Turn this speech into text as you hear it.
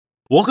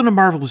Welcome to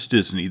Marvelous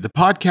Disney, the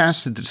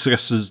podcast that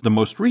discusses the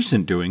most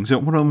recent doings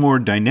at one of the more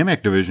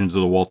dynamic divisions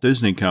of the Walt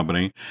Disney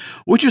Company,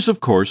 which is, of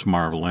course,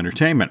 Marvel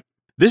Entertainment.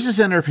 This is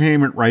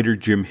entertainment writer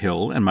Jim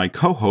Hill, and my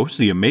co-host,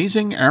 the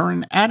amazing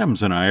Aaron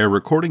Adams, and I are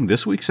recording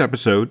this week's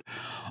episode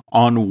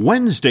on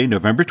Wednesday,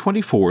 November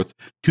 24th,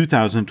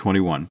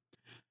 2021.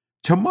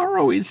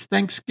 Tomorrow is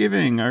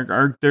Thanksgiving.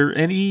 Are there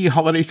any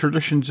holiday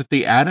traditions at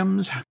the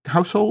Adams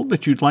household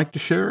that you'd like to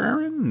share,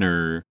 Aaron?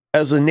 Or?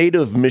 As a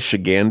native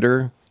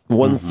Michigander,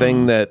 one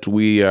thing that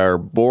we are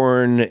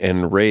born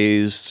and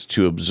raised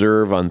to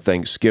observe on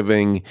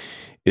Thanksgiving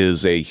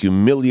is a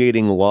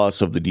humiliating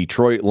loss of the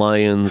Detroit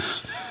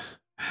Lions,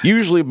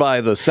 usually by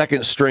the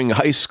second-string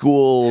high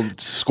school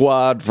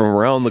squad from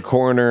around the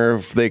corner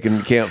if they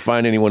can't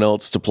find anyone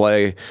else to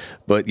play.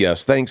 But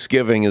yes,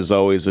 Thanksgiving is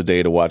always a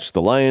day to watch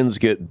the Lions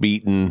get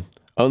beaten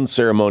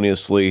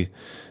unceremoniously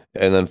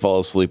and then fall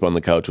asleep on the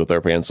couch with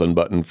our pants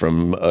unbuttoned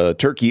from a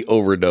turkey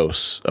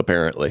overdose,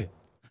 apparently.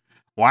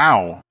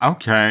 Wow.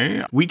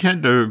 Okay. We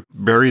tend to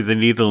bury the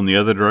needle in the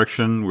other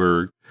direction,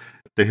 where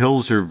the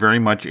Hills are very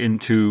much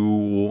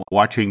into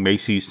watching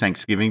Macy's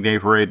Thanksgiving Day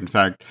Parade. In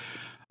fact,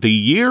 the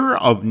year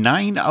of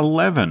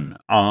 9/11,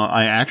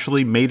 I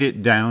actually made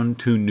it down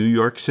to New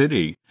York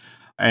City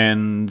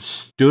and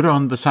stood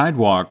on the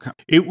sidewalk.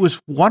 It was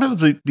one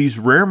of these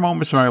rare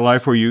moments in my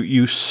life where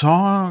you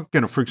saw,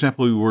 for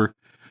example, we were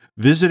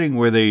visiting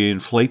where they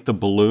inflate the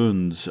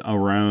balloons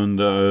around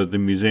the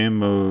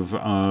Museum of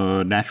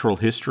Natural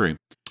History.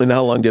 And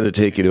how long did it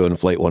take you to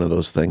inflate one of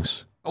those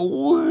things?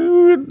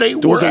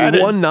 Was it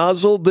one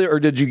nozzle, or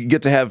did you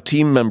get to have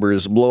team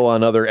members blow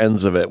on other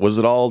ends of it? Was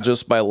it all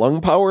just by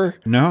lung power?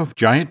 No,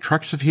 giant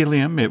trucks of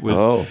helium. It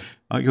was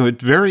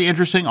it's very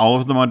interesting, all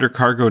of them under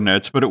cargo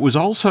nets, but it was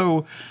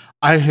also,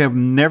 I have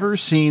never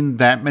seen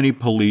that many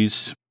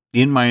police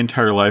in my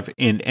entire life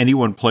in any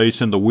one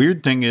place. And the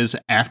weird thing is,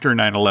 after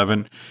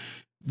 9/11,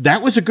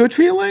 that was a good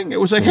feeling. It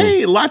was like,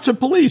 hey, lots of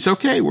police.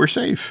 Okay, we're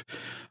safe.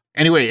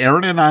 Anyway,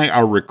 Aaron and I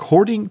are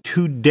recording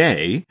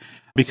today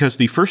because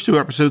the first two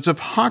episodes of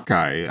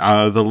Hawkeye,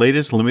 the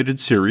latest limited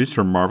series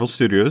from Marvel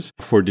Studios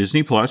for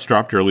Disney Plus,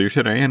 dropped earlier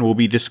today, and we'll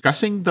be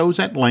discussing those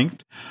at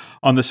length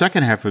on the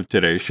second half of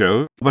today's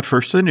show. But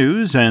first, the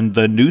news, and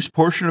the news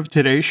portion of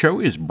today's show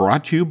is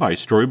brought to you by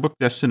Storybook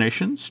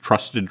Destinations,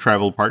 trusted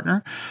travel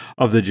partner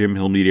of the Jim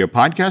Hill Media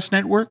Podcast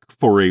Network.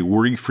 For a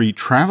worry-free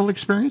travel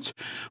experience,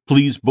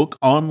 please book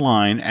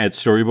online at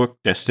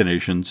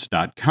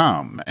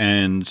storybookdestinations.com.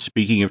 And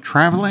speaking of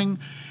traveling,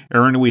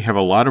 Aaron, we have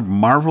a lot of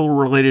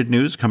Marvel-related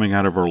news coming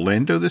out of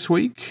Orlando this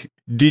week.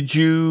 Did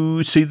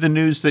you see the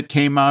news that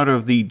came out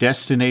of the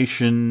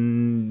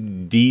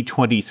Destination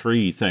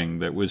D23 thing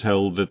that was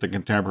held at the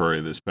Contemporary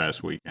this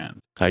past weekend?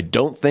 I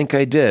don't think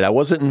I did. I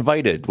wasn't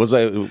invited. Was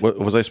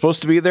I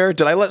supposed to be there?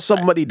 Did I let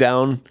somebody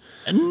down?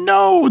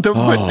 No,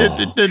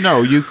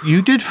 no.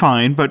 You did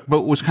fine, but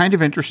what was kind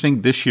of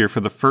interesting this year, for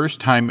the first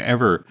time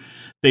ever,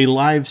 they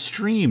live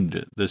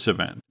streamed this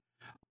event.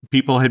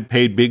 People had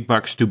paid big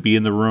bucks to be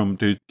in the room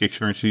to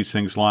experience these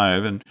things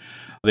live, and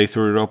they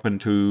threw it open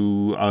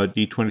to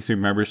D23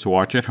 members to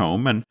watch at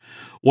home. And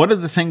one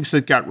of the things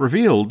that got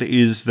revealed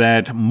is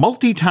that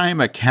multi-time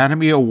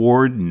Academy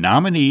Award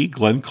nominee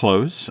Glenn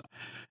Close,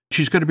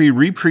 she's going to be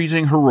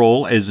reprising her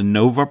role as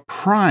Nova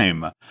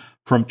Prime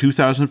from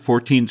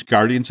 2014's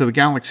Guardians of the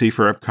Galaxy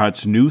for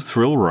Epcot's new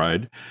thrill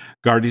ride,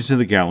 Guardians of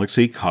the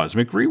Galaxy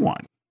Cosmic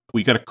Rewind.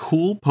 We got a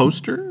cool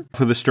poster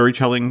for the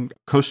storytelling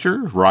coaster.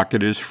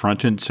 Rocket is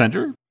front and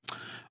center.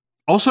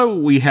 Also,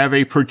 we have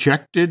a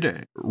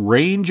projected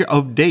range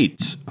of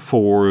dates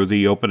for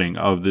the opening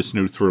of this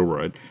new thrill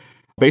ride.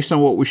 Based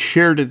on what was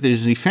shared at the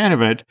Disney fan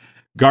event,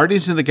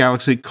 Guardians of the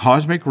Galaxy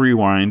Cosmic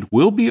Rewind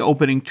will be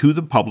opening to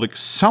the public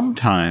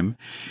sometime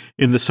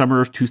in the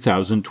summer of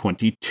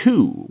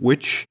 2022,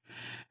 which,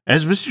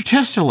 as Mr.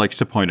 Testa likes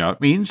to point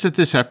out, means that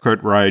this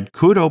Epcot ride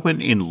could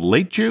open in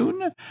late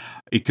June.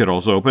 It could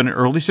also open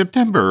early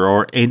September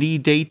or any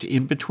date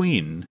in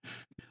between.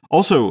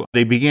 Also,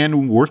 they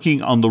began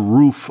working on the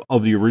roof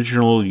of the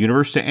original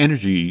Universal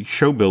Energy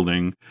show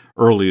building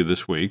earlier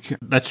this week.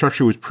 That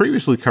structure was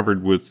previously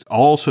covered with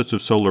all sorts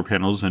of solar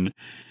panels, and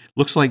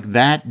looks like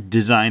that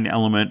design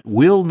element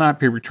will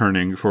not be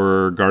returning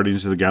for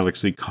Guardians of the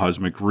Galaxy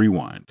Cosmic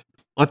Rewind.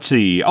 Let's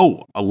see.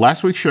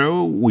 Last week's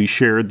show, we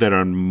shared that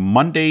on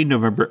Monday,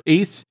 November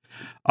 8th,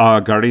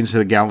 Guardians of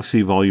the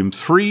Galaxy Volume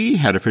 3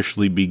 had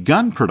officially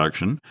begun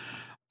production.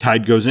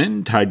 Tide goes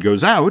in, tide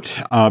goes out,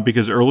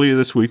 because earlier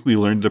this week we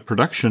learned the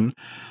production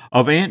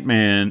of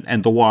Ant-Man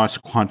and the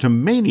Wasp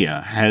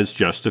Quantumania has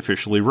just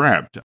officially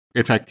wrapped.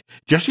 In fact,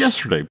 just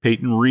yesterday,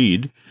 Peyton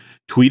Reed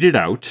tweeted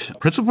out,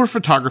 "Principal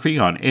photography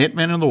on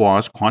Ant-Man and the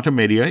Wasp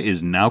Quantumania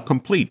is now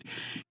complete.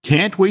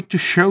 Can't wait to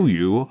show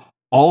you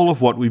all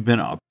of what we've been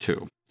up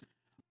to."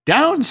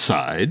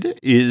 Downside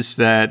is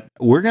that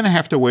we're going to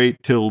have to wait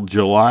till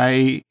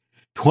July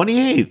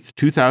 28th,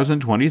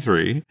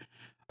 2023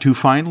 to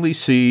finally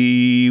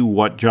see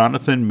what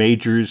Jonathan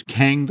Majors'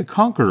 Kang the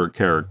Conqueror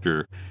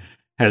character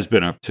has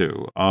been up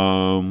to.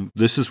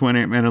 This is when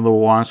Ant-Man and the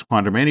Wasp: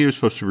 Quantumania was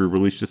supposed to be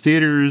released to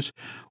theaters,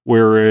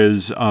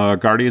 whereas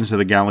Guardians of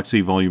the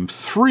Galaxy Volume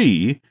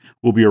 3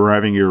 will be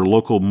arriving at your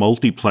local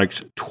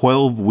multiplex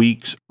 12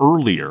 weeks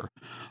earlier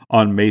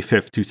on May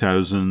 5th,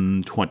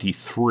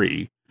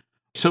 2023.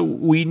 So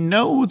we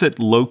know that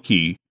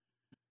Loki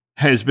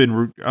has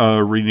been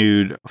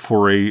renewed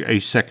for a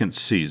second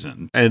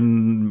season.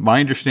 And my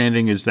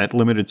understanding is that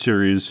limited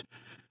series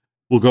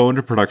will go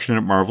into production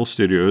at Marvel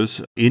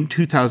Studios in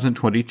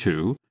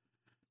 2022.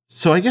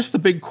 So I guess the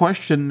big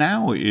question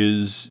now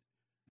is,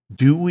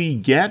 do we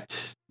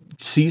get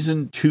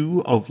season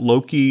 2 of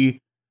Loki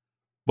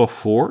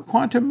before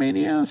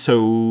Quantumania?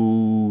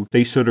 So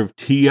they sort of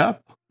tee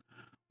up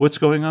what's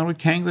going on with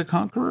Kang the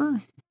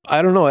Conqueror?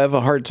 I don't know. I have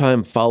a hard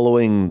time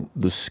following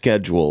the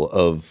schedule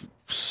of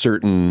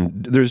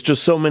certain. There's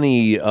just so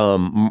many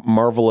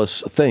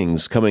marvelous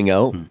things coming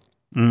out.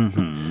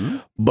 Mm-hmm.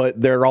 But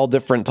they're all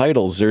different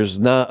titles. There's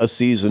not a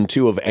season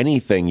 2 of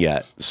anything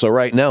yet. So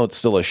right now it's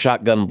still a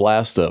shotgun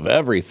blast of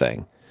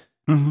everything.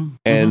 Mm-hmm.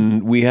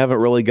 And we haven't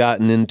really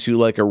gotten into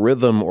like a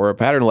rhythm or a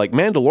pattern like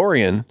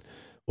Mandalorian.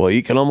 Well,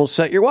 you can almost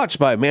set your watch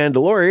by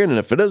Mandalorian, and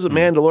if it isn't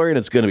Mandalorian,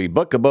 it's going to be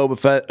Book of Boba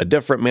Fett, a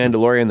different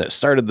Mandalorian that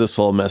started this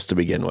whole mess to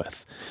begin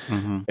with.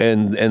 Mm-hmm.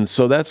 And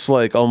so that's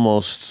like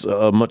almost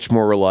a much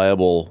more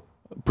reliable,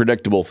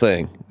 predictable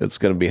thing. It's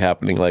going to be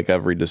happening like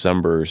every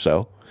December or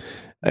so.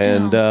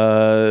 And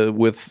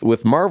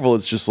with Marvel,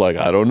 it's just like,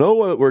 I don't know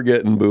what we're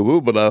getting,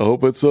 boo-boo, but I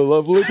hope it's a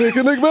lovely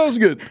picnic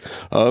basket.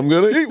 I'm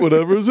going to eat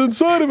whatever's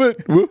inside of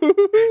it.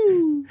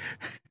 Woo-hoo-hoo.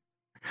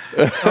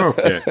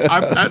 Okay.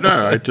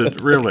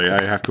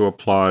 I have to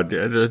applaud.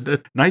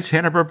 Nice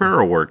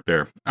Hanna-Barbera work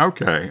there.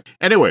 Okay.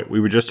 Anyway,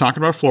 we were just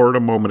talking about Florida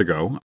a moment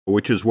ago,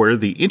 which is where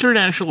the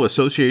International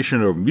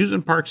Association of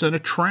Amusement Parks and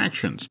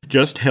Attractions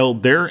just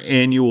held their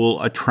annual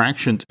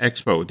Attractions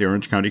Expo at the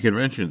Orange County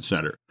Convention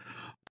Center.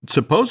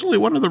 Supposedly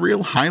one of the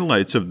real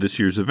highlights of this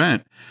year's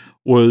event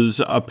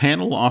was a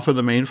panel off of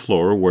the main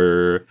floor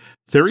where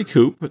Thierry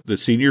Coupe, the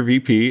Senior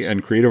VP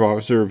and Creative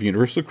Officer of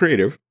Universal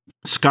Creative,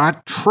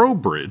 Scott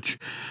Trowbridge,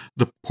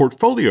 the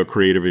Portfolio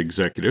Creative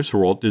Executives for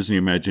Walt Disney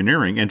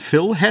Imagineering, and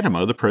Phil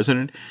Hedema, the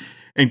President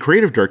and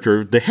Creative Director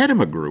of the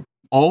Hedema Group,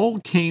 all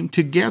came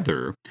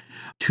together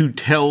to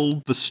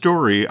tell the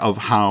story of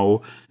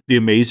how the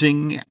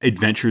Amazing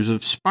Adventures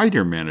of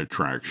Spider-Man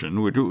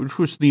attraction, which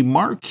was the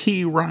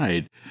marquee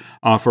ride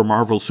for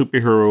Marvel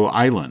Superhero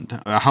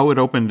Island, how it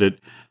opened at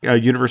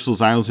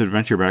Universal's Islands of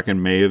Adventure back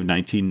in May of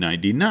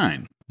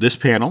 1999. This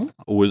panel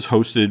was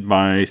hosted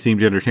by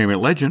themed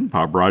entertainment legend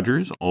Bob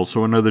Rogers,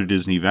 also another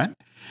Disney vet,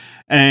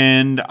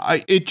 and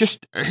it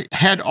just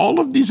had all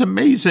of these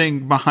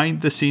amazing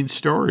behind-the-scenes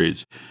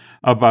stories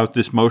about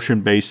this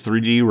motion-based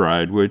 3D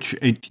ride, which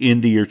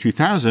in the year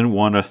 2000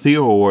 won a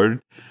Theo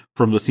Award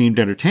from the Themed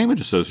Entertainment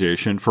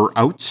Association for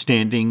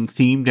Outstanding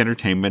Themed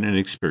Entertainment and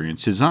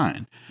Experience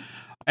Design.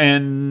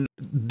 And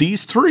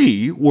these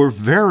three were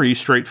very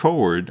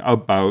straightforward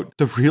about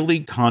the really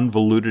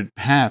convoluted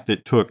path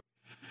it took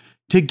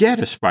to get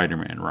a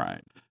Spider-Man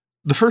ride.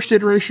 The first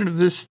iteration of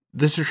this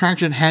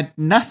attraction had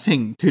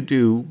nothing to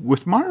do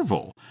with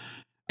Marvel.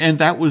 And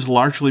that was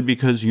largely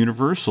because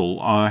Universal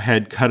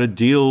had cut a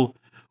deal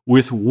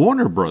with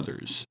Warner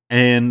Brothers.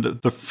 And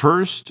the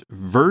first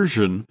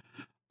version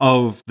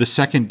of the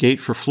second gate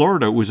for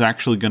Florida was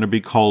actually going to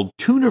be called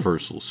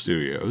Tooniversal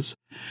Studios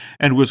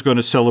and was going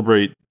to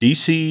celebrate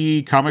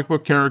DC comic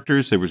book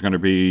characters. There was going to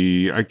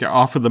be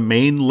off of the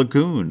main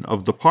lagoon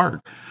of the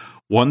park.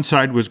 One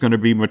side was going to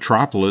be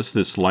Metropolis,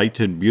 this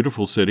light and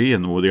beautiful city,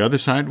 and the other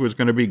side was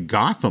going to be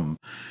Gotham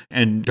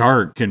and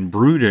dark and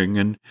brooding.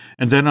 And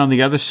then on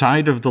the other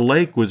side of the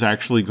lake was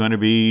actually going to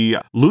be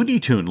Looney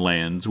Tune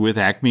Lands with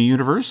Acme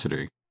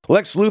University.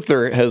 Lex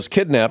Luthor has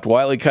kidnapped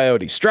Wile E.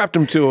 Coyote, strapped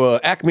him to a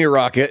Acme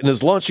rocket, and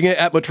is launching it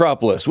at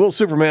Metropolis. Will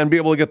Superman be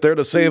able to get there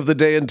to save the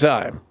day in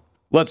time?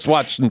 Let's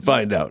watch and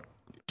find out.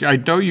 I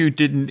know you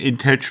didn't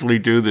intentionally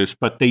do this,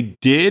 but they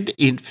did,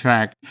 in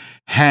fact,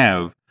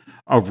 have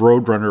a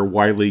Roadrunner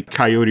Wile E.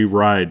 Coyote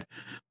ride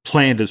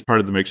planned as part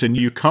of the mix. And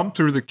you come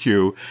through the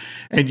queue,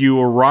 and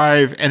you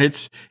arrive, and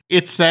it's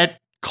that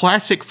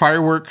classic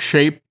firework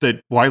shape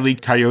that Wile E.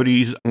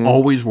 Coyote's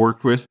always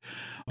worked with.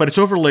 But it's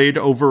overlaid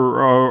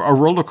over a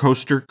roller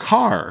coaster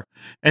car.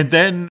 And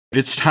then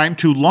it's time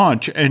to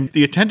launch, and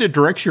the attendant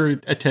directs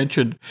your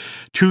attention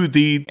to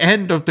the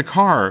end of the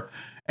car.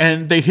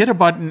 And they hit a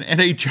button, and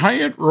a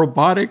giant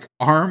robotic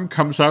arm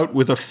comes out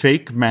with a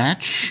fake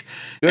match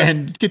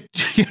and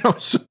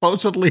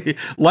supposedly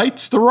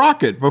lights the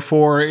rocket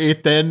before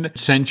it then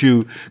sends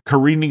you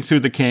careening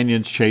through the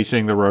canyons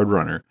chasing the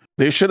Roadrunner.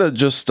 They should have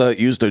just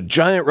used a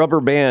giant rubber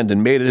band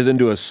and made it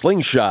into a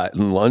slingshot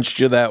and launched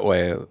you that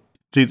way.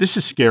 See, this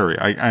is scary.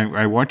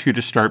 I want you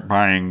to start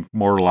buying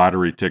more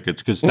lottery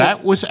tickets because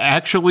that was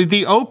actually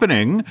the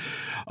opening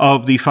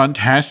of the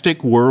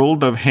Fantastic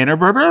World of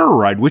Hanna-Barbera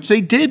ride, which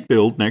they did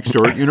build next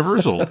door at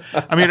Universal.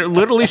 I mean, it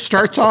literally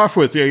starts off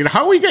with, in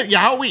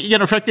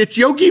fact, it's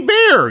Yogi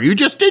Bear. You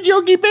just did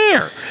Yogi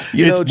Bear.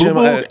 Jim,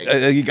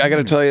 I got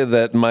to tell you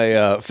that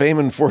my fame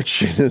and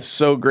fortune is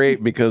so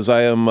great because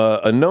I am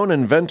a known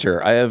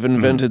inventor. I have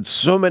invented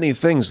so many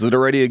things that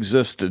already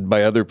existed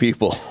by other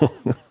people.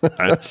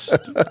 I'm still.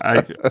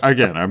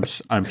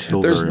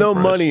 There's very no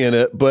impressed. money in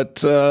it,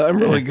 but I'm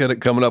really good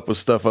at coming up with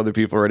stuff other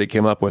people already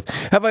came up with.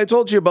 Have I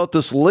told you about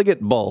this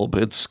Liggett bulb?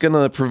 It's going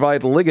to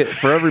provide Liggett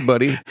for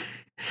everybody.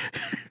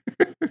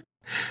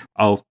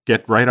 I'll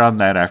get right on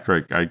that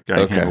after I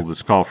handle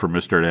this call from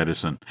Mr.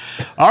 Edison.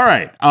 All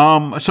right.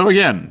 So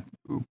again,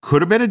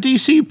 could have been a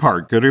DC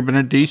park, could have been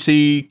a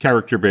DC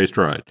character-based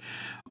ride.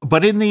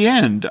 But in the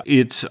end,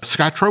 it's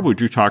Scott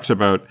Trowbridge who talks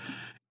about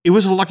it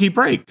was a lucky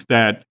break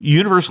that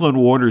Universal and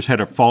Warner's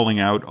had a falling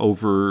out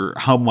over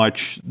how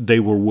much they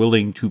were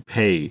willing to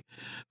pay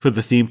for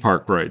the theme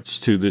park rights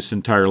to this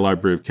entire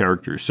library of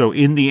characters. So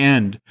in the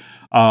end,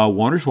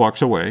 Warner's walks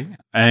away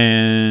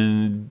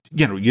and,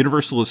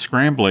 Universal is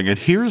scrambling. And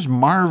here's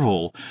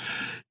Marvel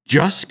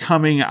just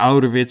coming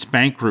out of its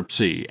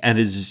bankruptcy and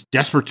is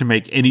desperate to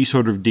make any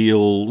sort of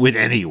deal with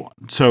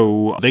anyone.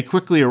 So they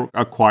quickly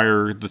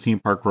acquire the theme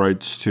park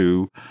rights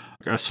to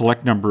a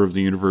select number of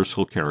the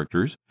Universal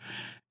characters.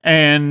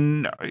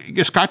 And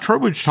Scott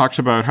Trowbridge talks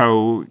about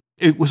how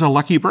it was a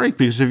lucky break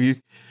because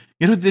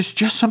there's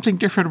just something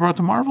different about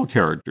the Marvel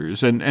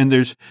characters. And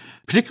there's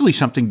particularly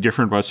something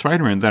different about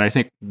Spider-Man that I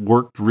think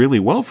worked really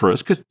well for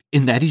us because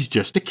in that he's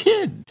just a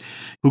kid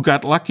who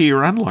got lucky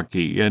or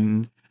unlucky.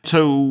 And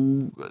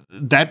so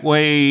that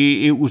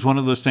way it was one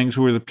of those things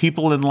where the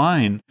people in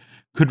line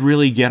could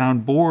really get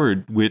on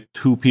board with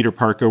who Peter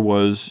Parker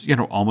was,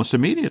 almost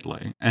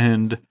immediately.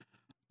 And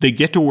they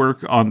get to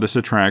work on this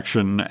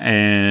attraction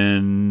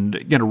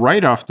and,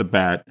 right off the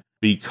bat,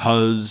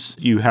 because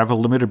you have a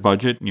limited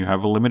budget and you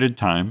have a limited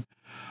time,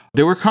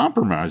 there were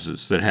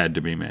compromises that had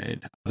to be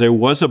made. There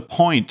was a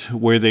point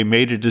where they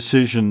made a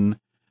decision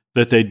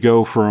that they'd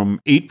go from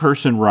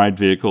 8-person ride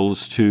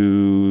vehicles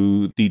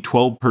to the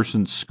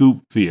 12-person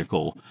scoop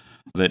vehicle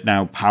that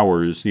now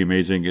powers The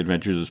Amazing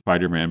Adventures of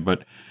Spider-Man.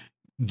 But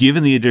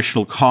given the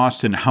additional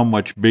cost and how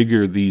much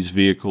bigger these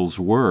vehicles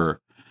were,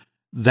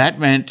 that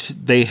meant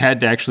they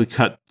had to actually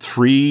cut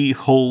 3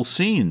 whole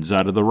scenes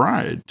out of the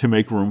ride to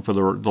make room for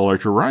the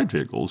larger ride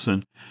vehicles,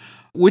 and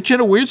which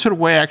in a weird sort of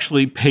way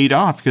actually paid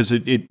off because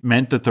it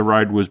meant that the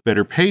ride was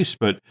better paced.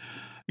 But,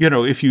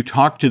 if you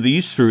talk to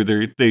these through,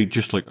 they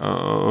just like,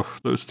 oh,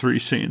 those 3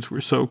 scenes were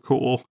so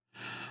cool.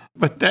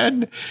 But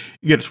then,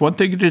 it's one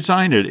thing to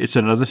design it, it's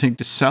another thing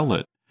to sell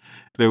it.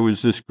 There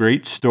was this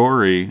great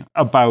story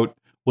about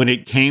when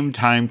it came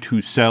time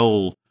to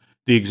sell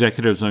the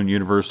executives on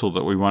Universal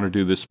that we want to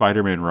do this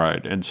Spider-Man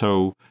ride. And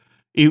so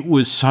it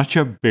was such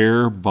a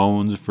bare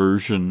bones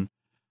version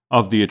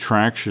of the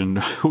attraction.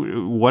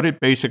 What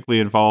it basically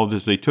involved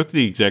is they took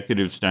the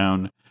executives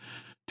down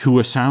to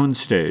a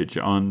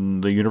soundstage on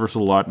the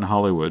Universal lot in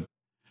Hollywood,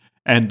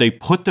 and they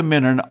put them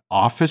in an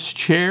office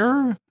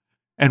chair.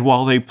 And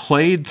while they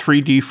played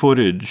 3D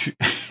footage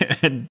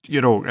and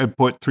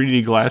put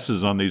 3D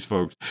glasses on these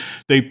folks,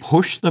 they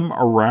pushed them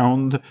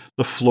around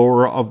the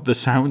floor of the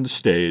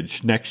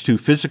soundstage next to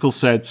physical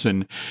sets,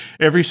 and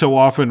every so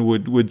often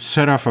would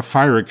set off a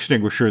fire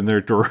extinguisher in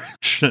their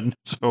direction.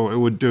 So it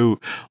would do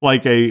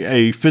like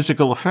a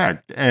physical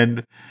effect.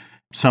 And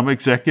some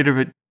executive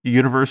at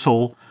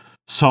Universal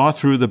saw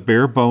through the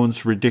bare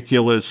bones,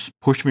 ridiculous,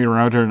 push me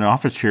around in an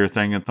office chair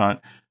thing and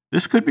thought,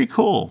 this could be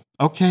cool.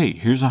 Okay,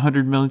 here's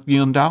 $100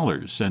 million.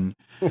 And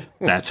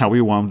that's how we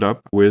wound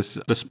up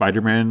with the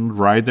Spider-Man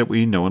ride that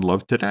we know and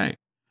love today.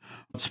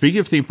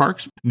 Speaking of theme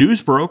parks,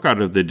 news broke out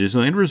of the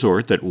Disneyland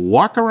Resort that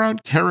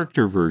walk-around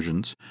character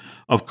versions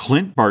of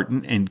Clint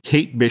Barton and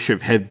Kate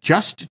Bishop have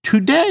just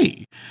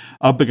today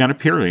begun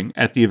appearing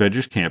at the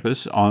Avengers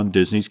campus on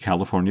Disney's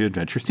California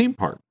Adventure theme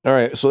park. All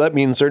right, so that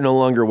means they're no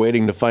longer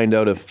waiting to find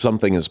out if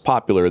something is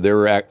popular.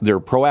 They're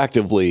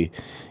proactively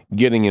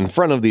getting in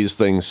front of these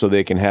things so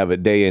they can have a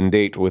day and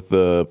date with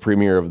the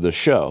premiere of the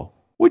show.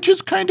 Which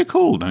is kind of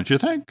cool, don't you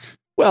think?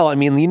 Well, I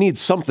mean, you need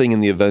something in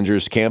the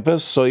Avengers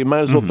campus, so you might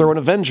as well throw an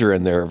Avenger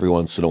in there every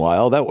once in a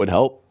while. That would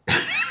help.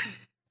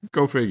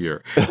 Go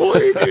figure. Well,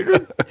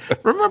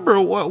 remember,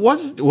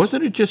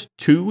 wasn't it just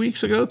 3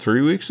 weeks ago,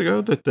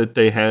 that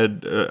they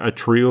had a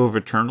trio of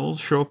Eternals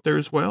show up there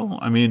as well?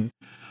 I mean,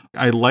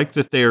 I like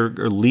that they're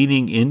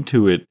leaning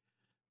into it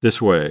this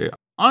way.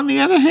 On the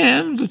other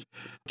hand,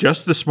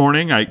 just this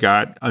morning, I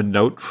got a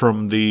note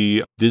from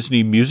the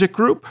Disney Music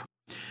Group,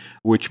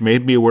 which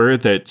made me aware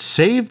that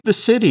Save the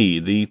City,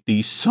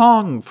 the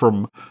song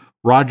from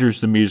Rogers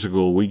the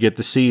Musical we get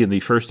to see in the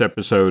first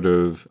episode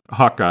of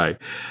Hawkeye,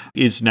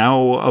 is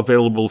now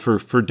available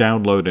for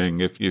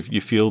downloading if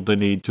you feel the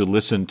need to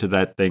listen to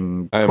that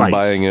thing twice. I'm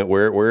buying it.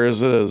 Where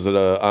is it? Is it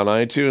on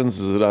iTunes?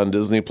 Is it on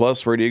Disney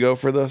Plus? Where do you go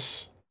for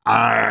this?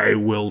 I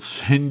will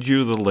send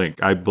you the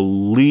link. I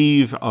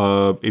believe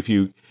if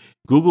you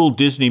Google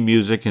Disney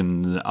Music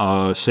and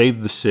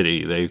Save the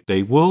City,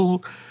 they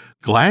will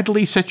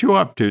gladly set you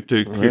up to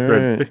get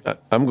ready.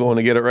 I'm going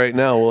to get it right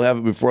now. We'll have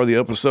it before the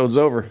episode's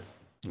over.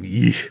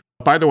 Yeah.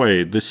 By the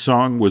way, this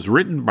song was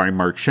written by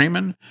Mark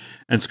Shaman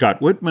and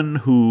Scott Whitman,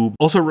 who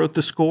also wrote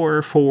the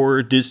score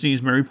for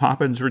Disney's Mary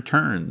Poppins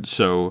Returns.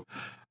 So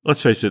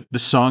let's face it,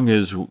 this song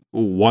is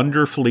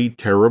wonderfully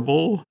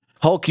terrible.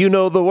 Hulk, you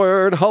know the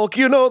word. Hulk,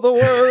 you know the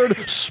word.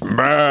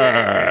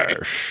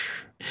 Smash.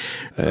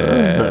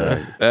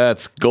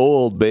 That's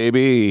gold,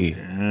 baby.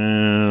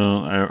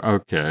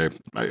 Okay.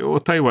 I will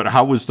tell you what,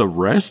 how was the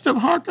rest of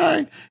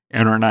Hawkeye?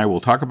 Anna and I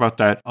will talk about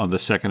that on the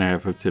second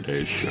half of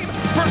today's show.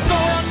 First Thor,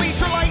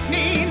 unleash your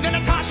lightning, then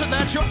Natasha,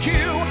 that's your cue.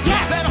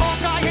 Yes! Then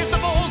Hawkeye hit the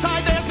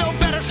bullseye, there's no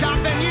better shot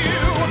than you.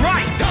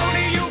 Right!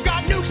 Tony, you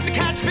got nukes to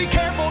catch, be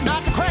careful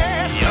not to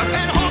crash. Yep.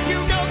 And Hawk, you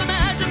know the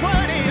magic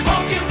word is.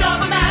 Hawk, you know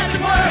the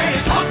magic word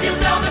is. Hawk, you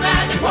know the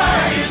magic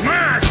word is.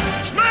 Smash!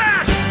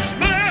 Smash!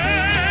 Smash!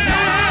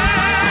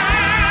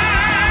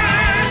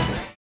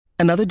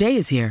 Another day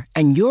is here,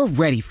 and you're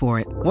ready for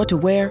it. What to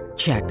wear?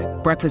 Check.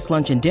 Breakfast,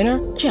 lunch, and dinner?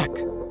 Check.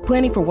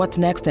 Planning for what's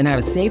next and how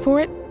to save for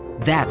it?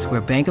 That's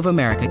where Bank of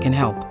America can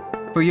help.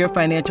 For your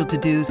financial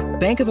to-dos,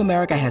 Bank of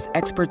America has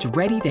experts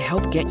ready to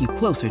help get you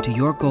closer to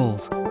your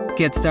goals.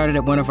 Get started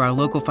at one of our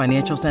local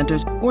financial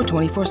centers or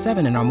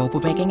 24/7 in our mobile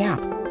banking app.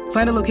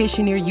 Find a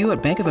location near you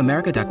at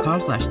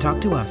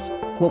bankofamerica.com/talktous.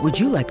 What would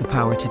you like the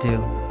power to do?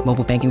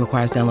 Mobile banking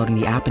requires downloading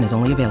the app and is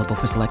only available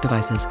for select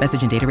devices.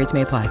 Message and data rates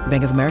may apply.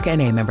 Bank of America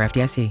N.A., member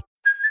FDIC.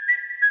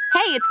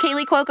 Hey, it's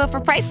Kaylee Cuoco for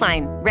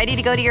Priceline. Ready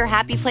to go to your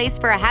happy place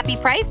for a happy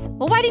price?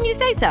 Well, why didn't you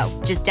say so?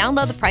 Just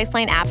download the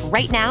Priceline app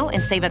right now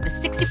and save up to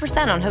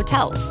 60% on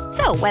hotels.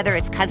 So whether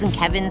it's Cousin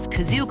Kevin's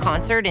Kazoo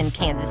Concert in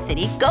Kansas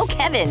City, go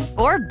Kevin,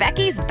 or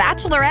Becky's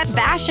Bachelorette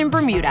Bash in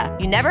Bermuda,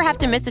 you never have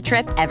to miss a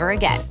trip ever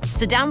again.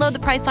 So download the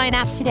Priceline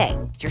app today.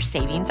 Your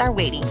savings are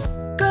waiting.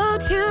 Go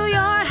to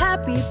your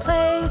happy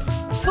place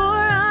for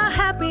a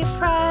happy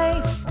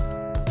price.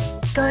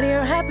 Go to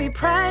your happy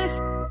price,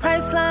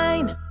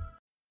 Priceline.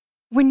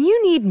 When you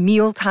need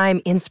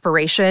mealtime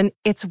inspiration,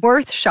 it's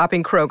worth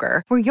shopping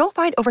Kroger, where you'll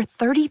find over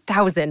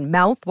 30,000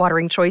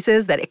 mouth-watering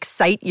choices that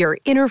excite your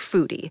inner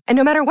foodie. And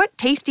no matter what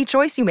tasty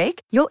choice you make,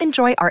 you'll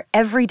enjoy our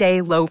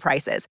everyday low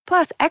prices,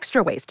 plus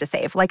extra ways to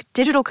save, like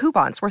digital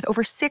coupons worth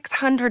over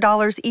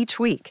 $600 each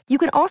week. You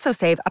can also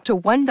save up to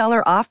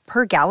 $1 off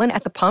per gallon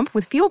at the pump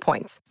with fuel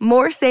points.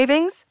 More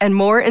savings and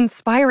more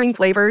inspiring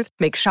flavors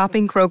make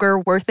shopping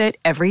Kroger worth it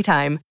every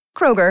time.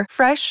 Kroger,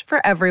 fresh for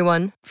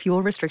everyone.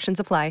 Fuel restrictions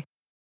apply.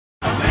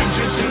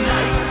 Avengers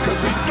unite,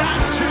 'cause we've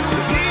got to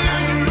hear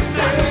you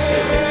say.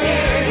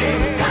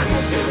 Got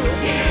to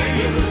hear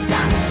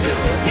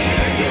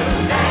you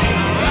say.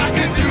 I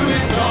can do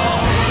this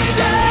all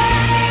day.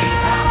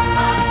 Help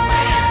us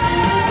win.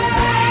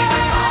 Save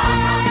us all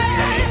from the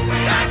same.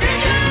 I can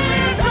do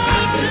this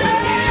all day.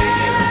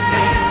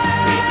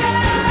 We can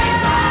do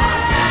this all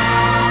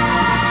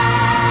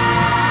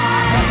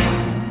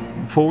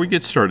day. Before we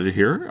get started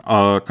here,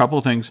 a couple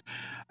of things.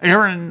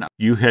 Aaron,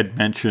 you had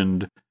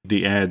mentioned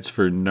the ads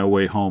for No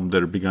Way Home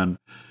that have begun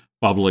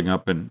bubbling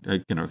up, and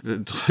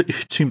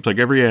it seems like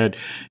every ad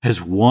has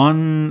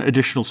one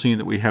additional scene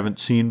that we haven't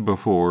seen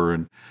before,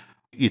 and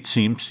it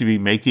seems to be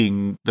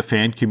making the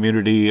fan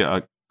community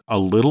a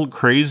little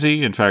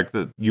crazy. In fact,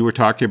 that you were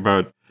talking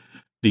about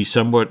the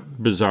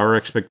somewhat bizarre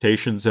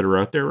expectations that are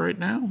out there right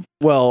now.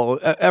 Well,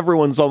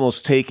 everyone's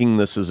almost taking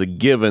this as a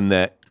given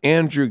that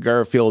Andrew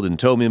Garfield and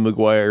Tobey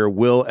Maguire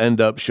will end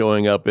up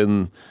showing up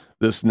in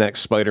this next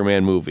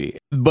Spider-Man movie.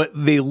 But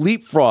they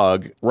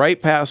leapfrog right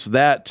past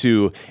that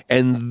too,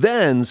 and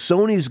then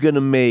Sony's going to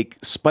make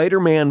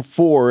Spider-Man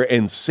 4,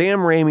 and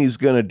Sam Raimi's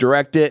going to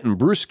direct it, and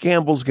Bruce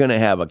Campbell's going to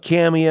have a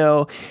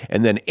cameo,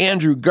 and then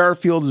Andrew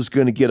Garfield is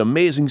going to get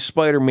Amazing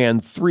Spider-Man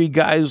 3,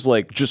 guys,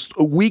 like just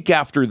a week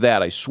after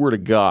that, I swear to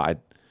God.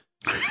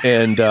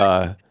 And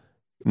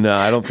no,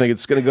 I don't think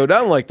it's going to go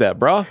down like that,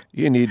 bro.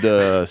 You need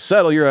to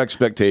settle your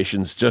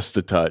expectations just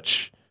a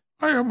touch.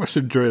 I almost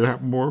enjoy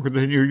that more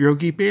than your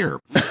Yogi Bear.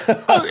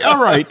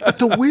 All right. But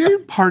the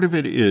weird part of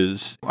it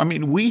is, I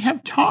mean, we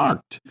have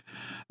talked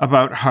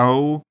about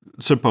how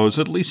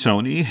supposedly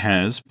Sony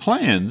has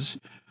plans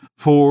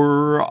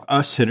for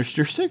a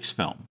Sinister Six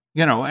film.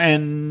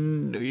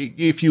 And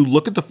if you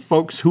look at the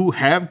folks who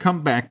have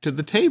come back to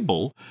the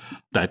table,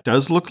 that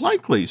does look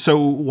likely. So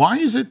why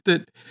is it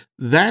that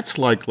that's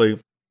likely,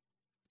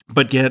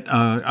 but yet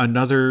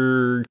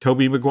another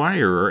Tobey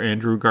Maguire or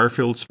Andrew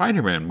Garfield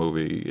Spider-Man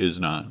movie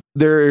is not?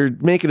 They're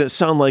making it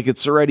sound like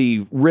it's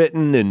already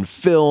written and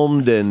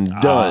filmed and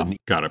done.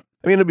 Got it.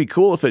 I mean, it'd be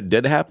cool if it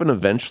did happen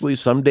eventually,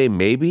 someday,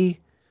 maybe.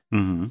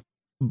 Mm-hmm.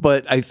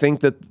 But I think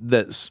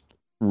that's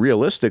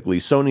realistically,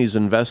 Sony's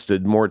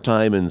invested more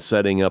time in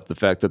setting up the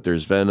fact that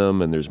there's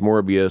Venom and there's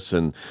Morbius,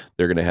 and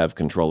they're going to have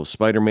control of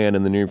Spider-Man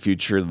in the near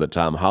future, the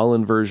Tom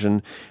Holland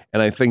version.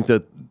 And I think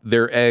that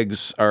their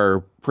eggs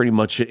are pretty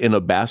much in a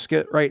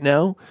basket right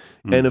now.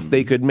 Mm-hmm. And if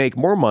they could make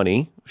more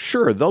money,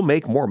 sure, they'll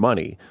make more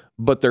money.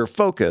 but their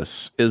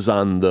focus is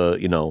on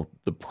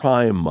the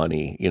prime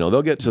money.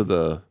 They'll get to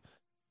the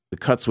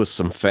cuts with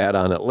some fat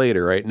on it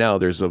later. Right now,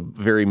 there's a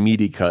very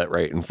meaty cut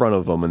right in front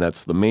of them, and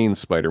that's the main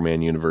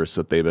Spider-Man universe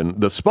that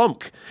the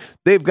spunk.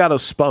 They've got a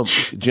spunk,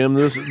 Jim.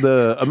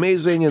 The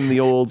Amazing and the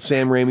old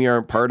Sam Raimi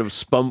aren't part of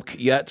spunk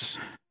yet.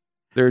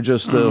 They're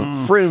just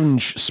a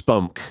fringe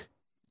spunk.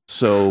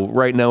 So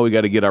right now we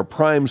got to get our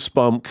prime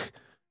spunk,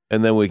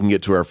 and then we can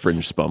get to our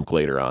fringe spunk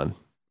later on.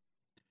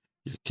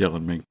 You're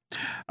killing me.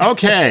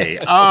 Okay.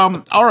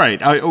 All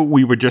right.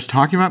 We were just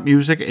talking about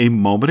music a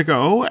moment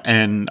ago,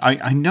 and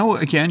I know,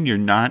 again, you're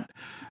not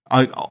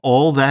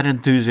all that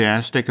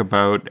enthusiastic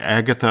about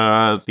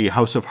Agatha, the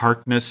House of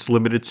Harkness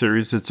limited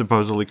series that's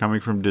supposedly coming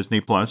from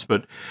Disney Plus,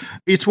 but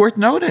it's worth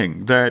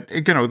noting that,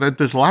 that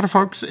there's a lot of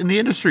folks in the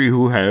industry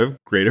who have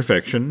great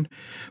affection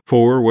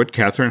for what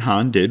Catherine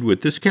Hahn did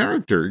with this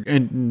character.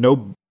 And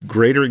no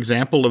greater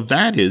example of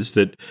that is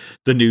that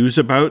the news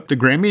about the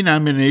Grammy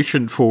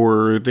nomination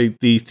for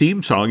the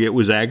theme song, it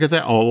was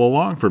Agatha all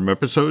along from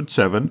episode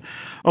 7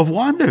 of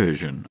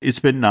WandaVision. It's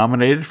been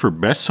nominated for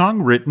Best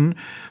Song Written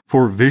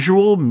for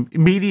Visual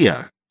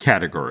Media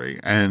category.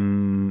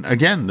 And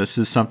again, this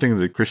is something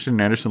that Kristen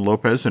Anderson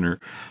Lopez and her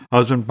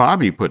husband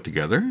Bobby put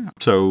together.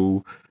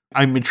 So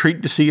I'm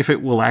intrigued to see if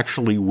it will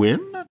actually win,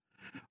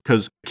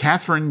 because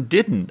Catherine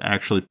didn't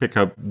actually pick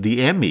up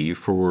the Emmy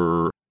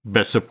for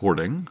Best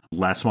Supporting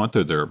last month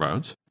or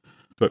thereabouts.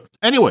 But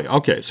anyway,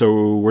 okay,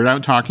 so we're now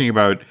talking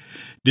about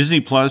Disney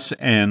Plus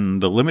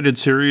and the limited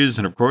series.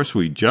 And of course,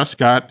 we just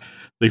got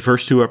the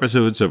first 2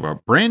 episodes of a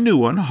brand new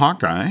one,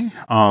 Hawkeye,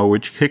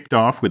 which kicked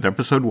off with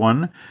episode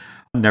 1,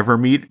 Never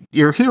Meet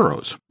Your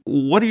Heroes.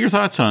 What are your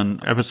thoughts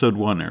on episode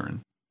 1,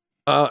 Aaron?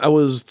 I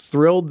was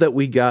thrilled that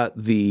we got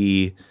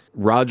the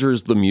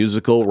Rogers the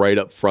Musical right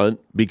up front,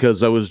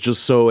 because I was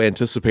just so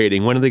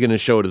anticipating, when are they going to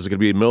show it? Is it going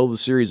to be in the middle of the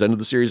series, end of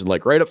the series?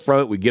 And right up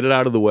front, we get it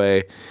out of the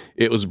way.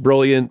 It was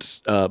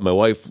brilliant. My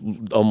wife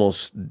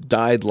almost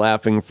died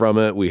laughing from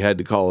it. We had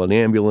to call an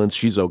ambulance.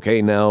 She's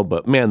okay now,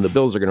 but man, the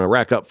bills are going to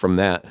rack up from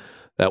that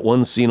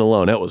one scene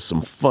alone. That was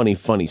some funny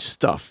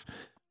stuff.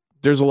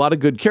 There's a lot of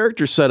good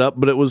characters set up,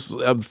 but it was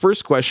the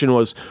first question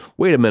was,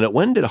 wait a minute,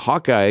 when did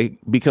Hawkeye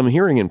become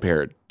hearing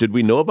impaired? Did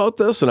we know about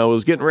this? And I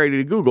was getting ready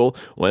to Google,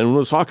 when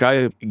was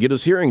Hawkeye get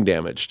his hearing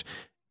damaged?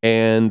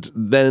 And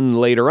then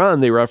later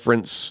on, they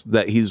reference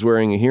that he's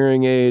wearing a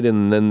hearing aid,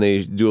 and then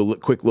they do a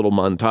quick little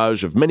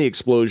montage of many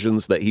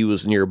explosions that he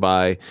was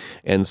nearby.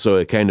 And so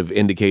it kind of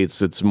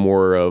indicates it's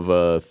more of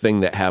a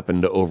thing that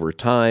happened over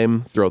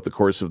time throughout the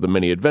course of the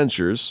many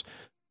adventures.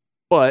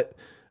 But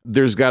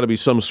there's got to be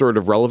some sort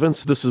of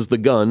relevance. This is the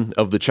gun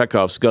of the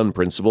Chekhov's gun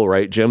principle,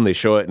 right, Jim? They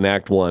show it in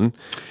Act 1.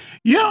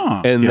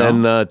 Yeah. And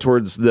then at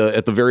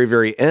the very,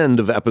 very end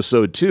of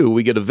episode 2,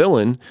 we get a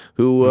villain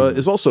who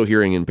is also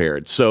hearing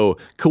impaired. So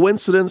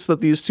coincidence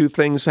that these two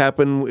things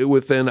happen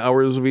within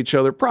hours of each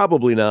other?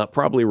 Probably not.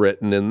 Probably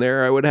written in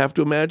there. I would have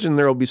to imagine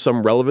there will be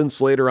some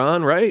relevance later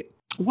on, right?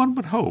 One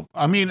would hope.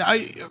 I mean,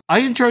 I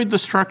enjoyed the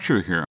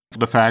structure here.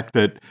 The fact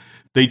that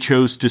they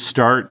chose to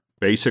start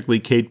basically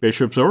Kate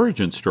Bishop's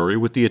origin story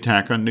with the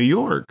attack on New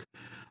York,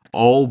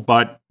 all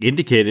but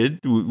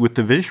indicated with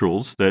the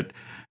visuals that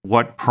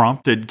what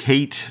prompted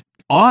Kate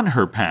on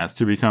her path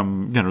to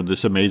become,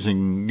 this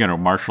amazing,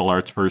 martial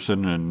arts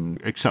person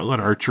and excel at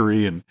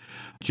archery and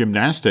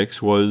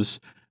gymnastics was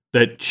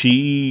that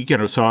she,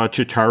 saw a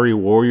Chitauri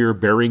warrior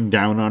bearing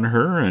down on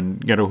her,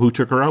 and, who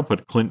took her out?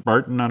 Put Clint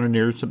Barton on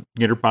a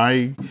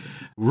nearby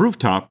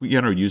rooftop,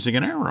 using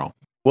an arrow.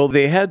 Well,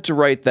 they had to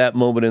write that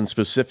moment in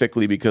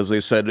specifically because they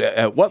said,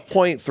 at what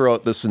point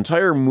throughout this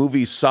entire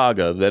movie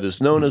saga that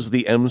is known as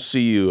the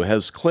MCU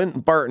has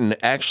Clint Barton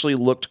actually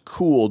looked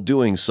cool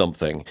doing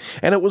something?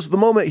 And it was the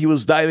moment he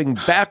was diving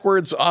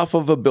backwards off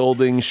of a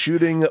building,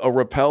 shooting a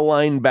rappel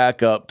line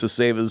back up to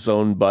save his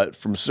own butt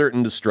from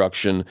certain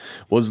destruction,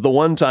 was the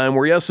one time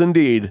where, yes,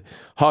 indeed,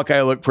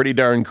 Hawkeye looked pretty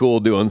darn cool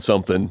doing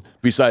something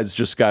besides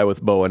just guy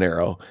with bow and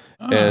arrow.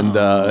 And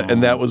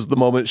that was the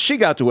moment she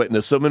got to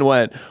witness him and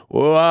went,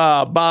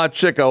 wah, ba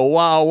chicka,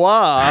 wah,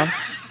 wah.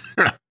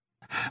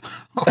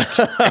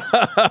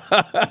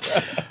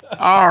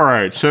 All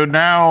right. So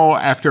now,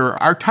 after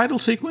our title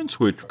sequence,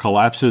 which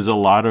collapses a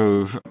lot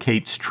of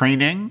Kate's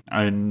training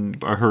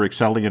and her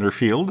excelling in her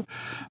field,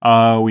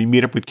 we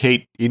meet up with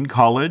Kate in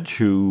college,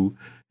 who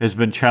has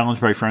been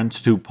challenged by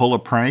friends to pull a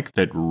prank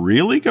that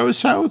really goes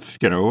south,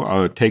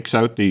 takes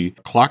out the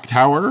clock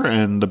tower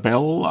and the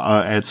bell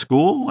at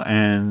school.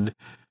 And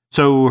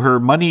so her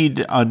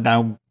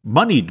now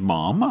moneyed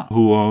mom,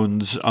 who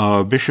owns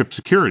Bishop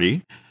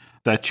Security,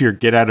 that's your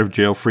get out of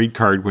jail free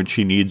card when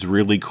she needs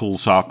really cool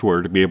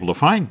software to be able to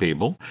find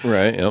people.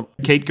 Right, yep.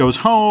 Kate goes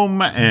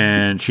home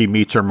and she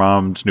meets her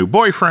mom's new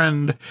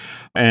boyfriend,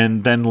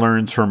 and then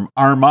learns from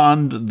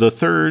Armand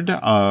III,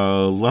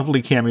 a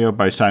lovely cameo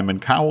by Simon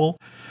Cowell,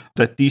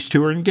 that these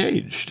two are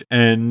engaged.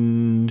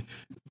 And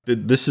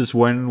this is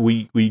when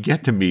we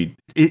get to meet.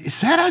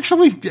 Is that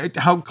actually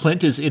how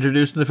Clint is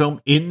introduced in the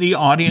film, in the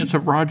audience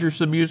of Rogers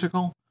the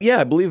Musical? Yeah,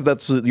 I believe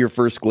that's your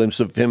first glimpse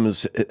of him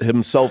as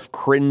himself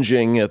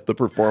cringing at the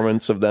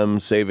performance of them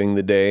saving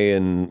the day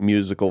in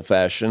musical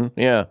fashion.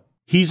 Yeah.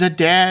 He's a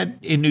dad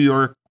in New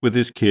York with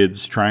his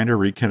kids trying to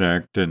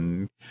reconnect.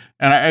 And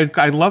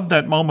I love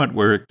that moment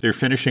where they're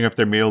finishing up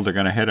their meal. They're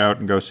going to head out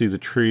and go see the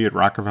tree at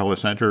Rockefeller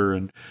Center.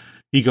 And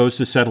he goes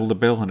to settle the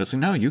bill and it's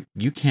like, no,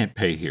 you can't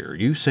pay here.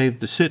 You saved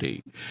the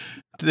city.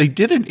 They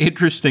did an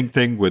interesting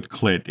thing with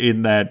Clint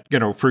in that,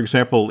 for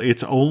example,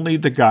 it's only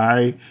the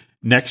guy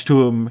next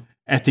to him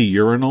at the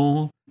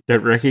urinal that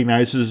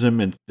recognizes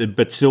him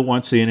but still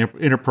wants the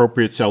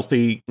inappropriate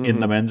selfie in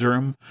the men's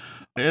room.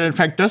 And in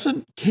fact,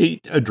 doesn't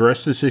Kate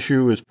address this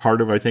issue as part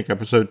of, I think,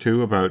 episode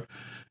 2 about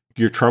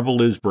your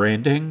trouble is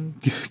branding?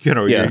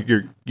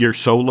 You're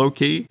so low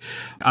key.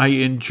 I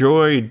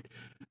enjoyed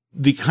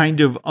the kind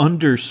of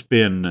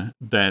underspin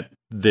that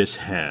this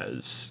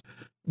has.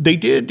 They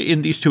did,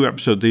 in these 2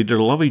 episodes, they did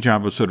a lovely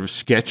job of sort of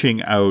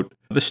sketching out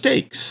the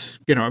stakes.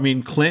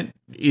 Clint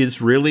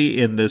is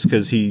really in this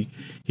because he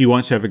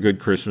wants to have a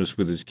good Christmas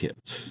with his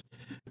kids.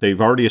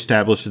 They've already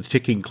established a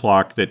ticking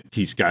clock that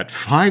he's got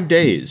 5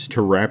 days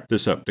to wrap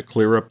this up, to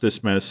clear up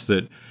this mess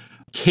that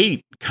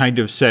Kate kind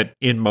of set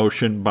in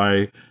motion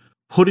by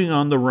putting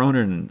on the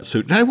Ronin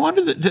suit. And I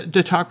wanted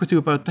to talk with you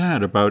about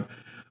that, about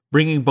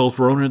bringing both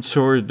Ronin's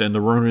sword and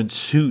the Ronin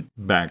suit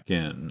back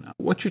in.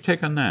 What's your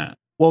take on that?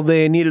 Well,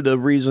 they needed a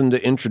reason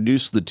to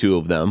introduce the 2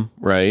 of them,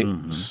 right?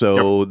 Mm-hmm.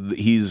 So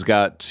he's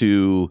got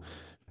to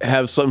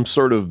have some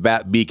sort of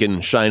bat beacon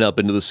shine up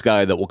into the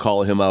sky that will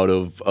call him out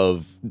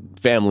of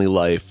family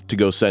life to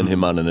go send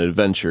him on an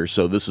adventure.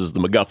 So this is the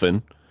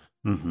MacGuffin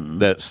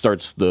that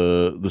starts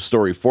the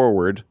story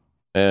forward.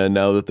 And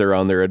now that they're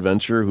on their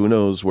adventure, who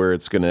knows where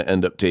it's going to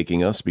end up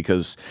taking us,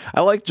 because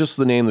I like just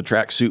the name, the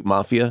Tracksuit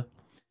Mafia.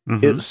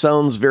 It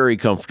sounds very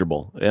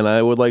comfortable, and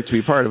I would like to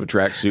be part of a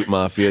Tracksuit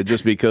Mafia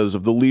just because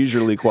of the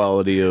leisurely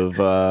quality of,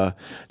 no,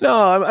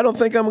 I don't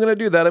think I'm going to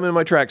do that. I'm in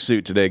my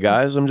tracksuit today,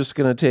 guys. I'm just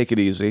going to take it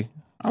easy.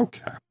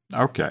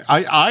 Okay.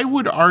 I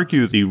would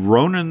argue the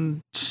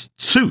Ronin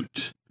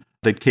suit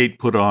that Kate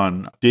put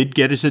on did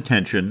get his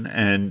attention,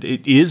 and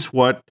it is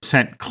what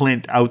sent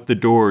Clint out the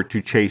door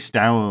to chase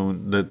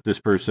down this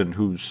person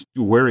who's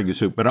wearing a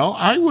suit. But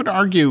I would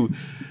argue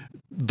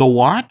the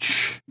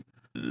watch,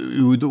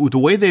 the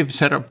way they've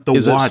set up the watch.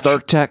 Is it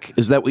Stark Tech?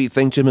 Is that what you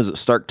think, Jim? Is it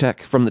Stark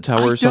Tech from the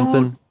tower or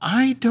something?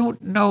 I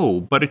don't know,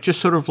 but it's just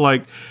sort of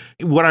like,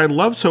 what I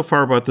love so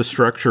far about the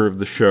structure of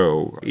the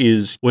show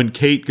is when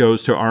Kate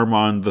goes to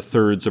Armand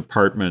III's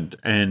apartment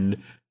and,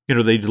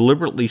 they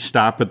deliberately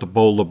stop at the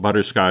bowl of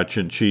butterscotch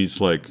and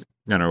she's like,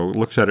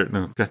 looks at it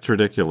and that's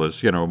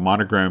ridiculous,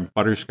 monogram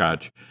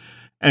butterscotch.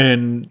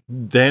 And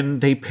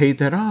then they paid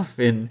that off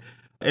in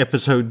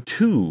episode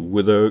 2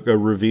 with a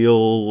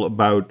reveal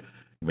about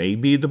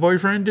maybe the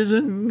boyfriend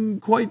isn't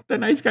quite the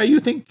nice guy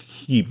you think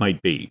he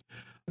might be.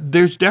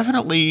 There's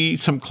definitely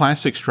some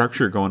classic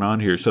structure going on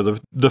here. So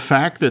the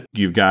fact that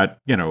you've got,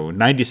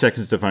 90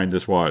 seconds to find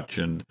this watch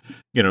and,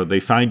 they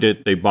find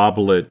it, they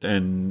bobble it.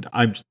 And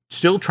I'm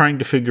still trying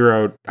to figure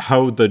out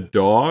how the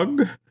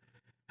dog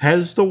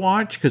has the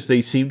watch, because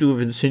they seem to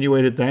have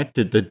insinuated that.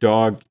 Did the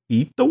dog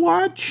eat the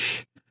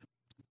watch?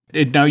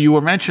 Now, you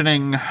were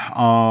mentioning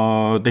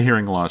the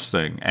hearing loss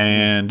thing.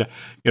 And,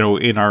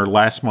 in our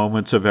last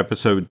moments of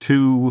episode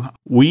 2,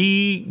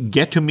 we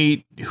get to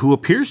meet who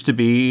appears to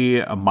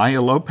be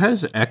Maya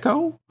Lopez,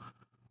 Echo,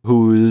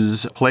 who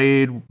is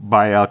played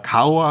by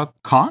Alcala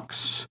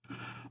Cox,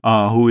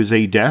 who is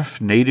a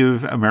deaf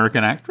Native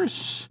American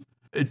actress.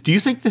 Do you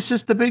think this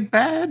is the big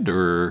bad,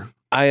 or?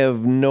 I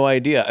have no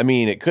idea. I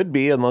mean, it could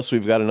be, unless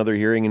we've got another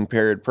hearing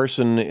impaired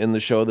person in the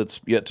show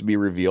that's yet to be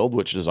revealed,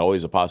 which is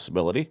always a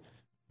possibility.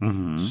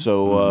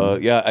 So,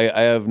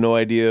 I have no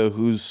idea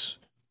who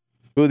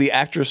the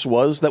actress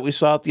was that we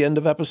saw at the end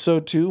of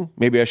episode 2.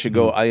 Maybe I should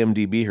go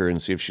IMDb her and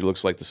see if she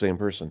looks like the same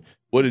person.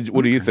 What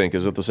do you think?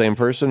 Is it the same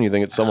person? You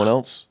think it's someone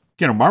else?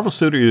 Marvel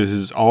Studios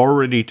is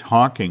already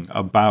talking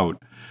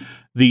about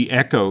the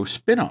Echo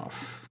spinoff.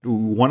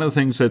 One of the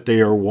things that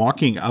they are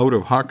walking out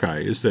of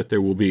Hawkeye is that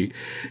there will be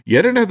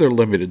yet another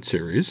limited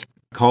series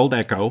called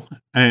Echo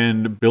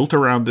and built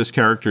around this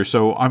character.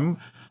 So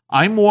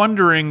I'm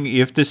wondering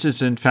if this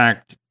is in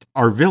fact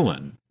our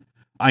villain.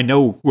 I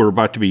know we're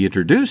about to be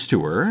introduced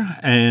to her,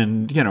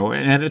 and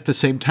at the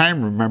same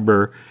time,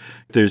 remember,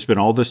 there's been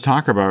all this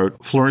talk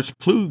about Florence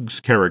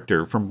Pugh's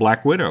character from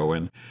Black Widow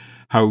and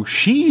how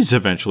she's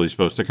eventually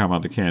supposed to come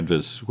on the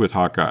canvas with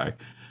Hawkeye.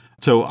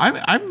 So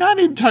I'm not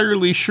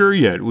entirely sure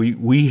yet.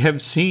 We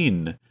have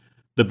seen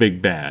the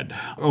big bad.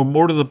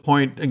 More to the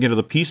point,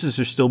 the pieces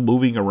are still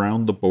moving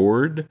around the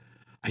board.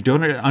 I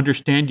don't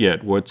understand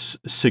yet what's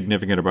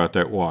significant about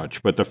that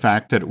watch, but the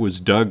fact that it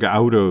was dug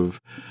out of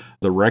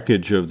the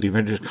wreckage of the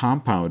Avengers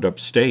compound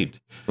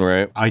upstate,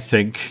 right? I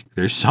think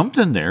there's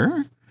something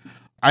there.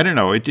 I don't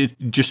know. It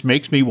just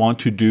makes me want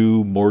to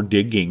do more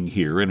digging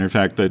here. And in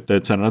fact,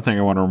 that's another thing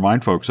I want to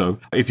remind folks of.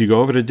 If you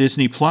go over to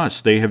Disney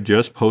Plus, they have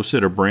just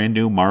posted a brand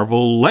new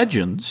Marvel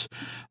Legends,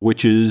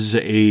 which is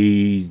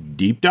a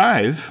deep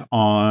dive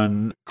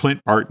on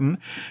Clint Barton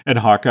and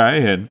Hawkeye.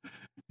 And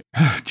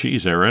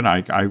geez, Aaron,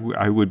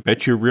 I would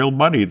bet you real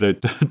money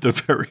that the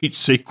very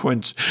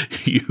sequence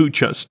you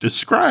just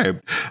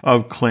described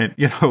of Clint,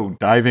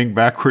 diving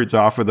backwards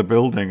off of the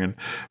building and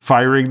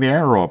firing the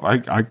arrow up,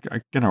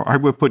 I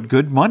would put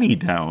good money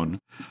down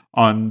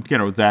on,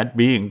 that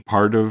being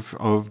part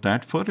of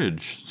that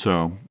footage.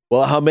 So.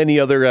 Well, how many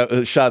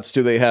other shots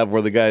do they have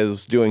where the guy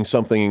is doing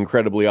something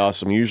incredibly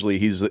awesome? Usually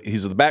he's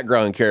the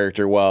background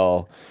character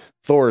while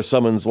Thor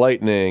summons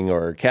lightning,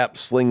 or Cap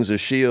slings a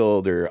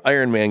shield, or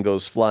Iron Man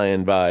goes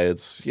flying by.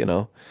 It's,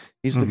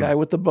 he's the guy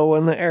with the bow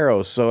and the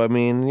arrow. So, I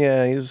mean,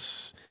 yeah,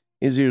 he's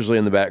usually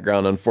in the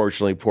background,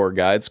 unfortunately, poor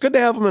guy. It's good to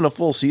have him in a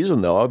full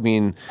season, though. I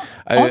mean,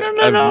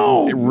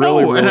 I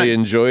really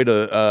enjoyed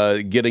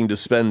getting to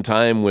spend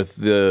time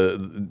with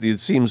it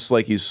seems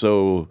like he's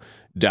so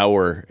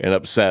dour and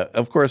upset.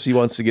 Of course, he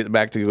wants to get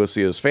back to go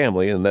see his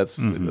family, and that's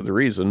the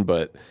reason.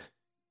 But,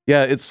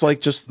 yeah, it's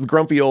like just the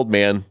grumpy old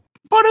man.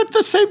 But at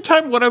the same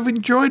time, what I've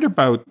enjoyed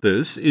about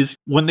this is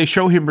when they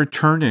show him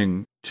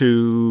returning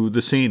to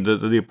the scene,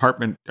 the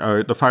apartment,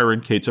 the fire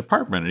in Kate's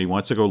apartment, and he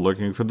wants to go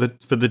looking for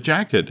the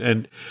jacket,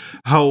 and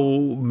how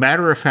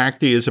matter of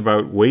fact he is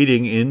about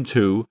wading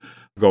into,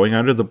 going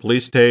under the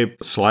police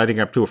tape, sliding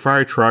up to a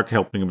fire truck,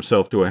 helping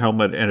himself to a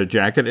helmet and a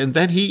jacket, and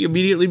then he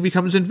immediately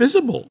becomes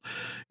invisible,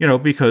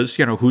 because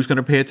who's going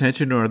to pay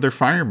attention to another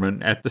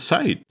fireman at the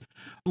site?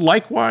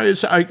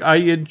 Likewise, I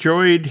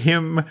enjoyed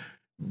him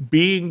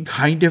being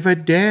kind of a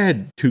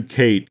dad to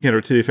Kate,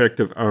 to the effect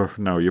of, oh,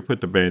 no, you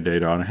put the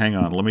Band-Aid on. Hang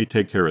on, let me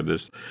take care of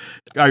this.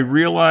 I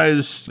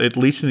realize, at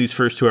least in these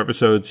first 2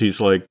 episodes, he's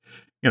like,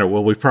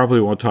 well, we probably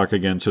won't talk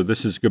again, so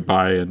this is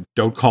goodbye, and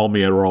don't call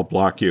me or I'll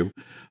block you.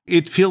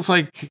 It feels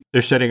like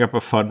they're setting up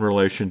a fun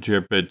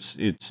relationship. It's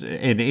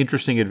an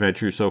interesting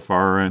adventure so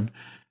far, and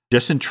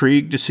just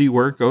intrigued to see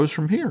where it goes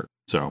from here.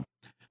 So,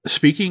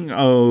 speaking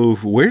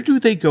of where do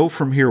they go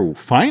from here,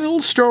 final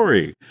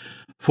story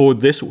for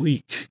this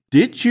week.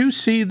 Did you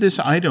see this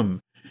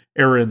item,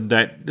 Aaron,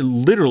 that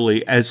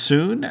literally as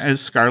soon as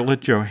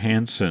Scarlett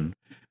Johansson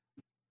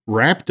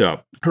wrapped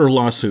up her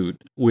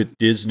lawsuit with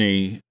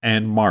Disney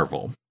and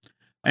Marvel,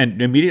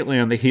 and immediately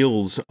on the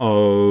heels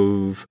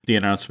of the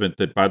announcement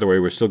that, by the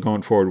way, we're still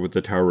going forward with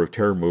the Tower of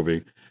Terror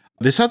movie,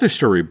 this other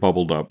story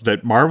bubbled up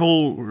that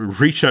Marvel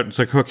reached out and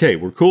said, okay,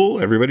 we're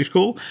cool. Everybody's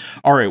cool.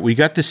 All right, we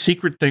got this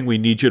secret thing we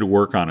need you to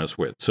work on us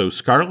with. So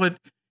Scarlett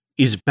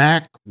is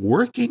back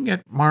working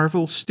at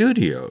Marvel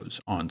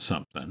Studios on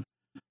something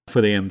for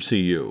the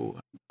MCU.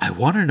 I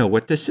want to know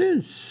what this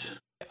is.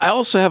 I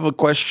also have a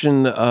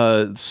question,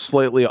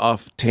 slightly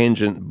off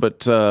tangent,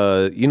 but,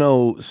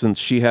 since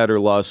she had her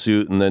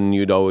lawsuit, and then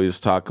you'd always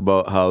talk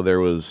about how there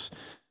was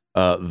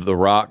The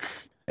Rock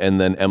and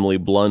then Emily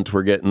Blunt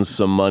were getting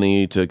some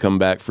money to come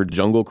back for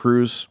Jungle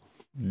Cruise.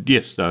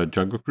 Yes,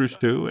 Jungle Cruise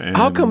 2. And,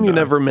 how come you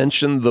never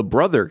mentioned the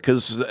brother?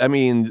 Because, I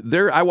mean,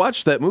 I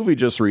watched that movie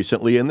just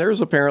recently, and there's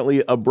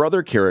apparently a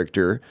brother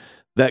character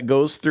that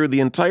goes through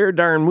the entire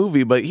darn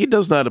movie, but he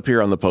does not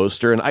appear on the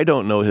poster, and I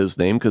don't know his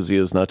name because he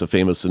is not a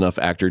famous enough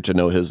actor to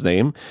know his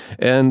name.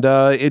 And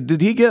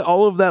did he get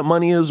all of that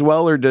money as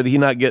well, or did he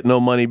not get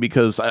no money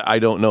because I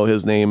don't know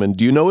his name? And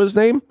do you know his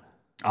name?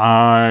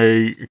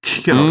 That's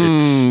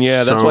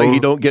why he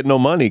don't get no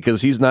money,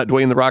 because he's not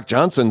Dwayne "The Rock"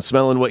 Johnson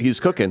smelling what he's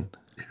cooking.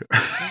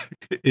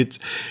 It's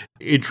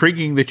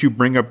intriguing that you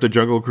bring up the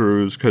Jungle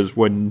Cruise, because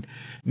when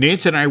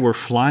Nancy and I were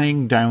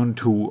flying down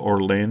to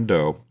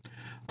Orlando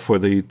for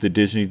the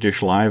Disney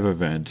Dish Live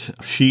event,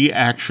 she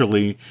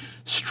actually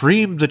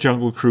streamed the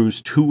Jungle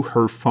Cruise to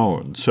her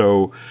phone.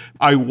 So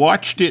I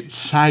watched it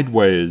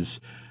sideways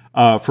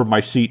from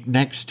my seat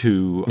next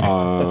to,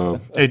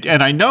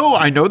 and I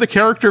know the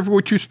character of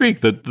which you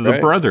speak, the right.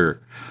 Brother.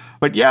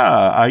 But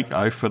yeah,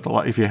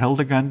 if you held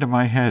a gun to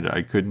my head,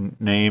 I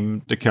couldn't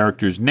name the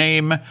character's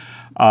name.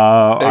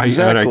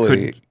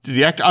 Exactly.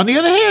 On the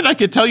other hand, I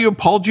could tell you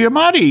Paul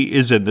Giamatti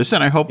is in this,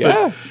 and I hope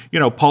that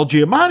Paul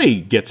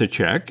Giamatti gets a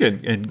check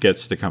and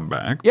gets to come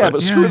back. Yeah,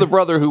 but screw the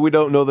brother who we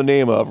don't know the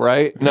name of,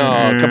 right?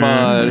 No, come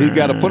on, he's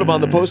got to put him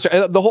on the poster.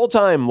 And the whole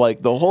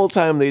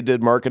time they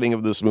did marketing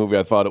of this movie,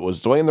 I thought it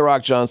was Dwayne "The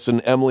Rock"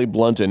 Johnson, Emily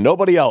Blunt, and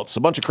nobody else.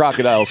 A bunch of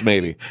crocodiles,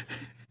 maybe.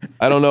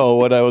 I don't know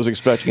what I was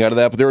expecting out of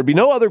that, but there would be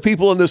no other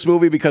people in this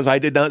movie because I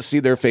did not see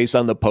their face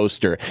on the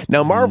poster.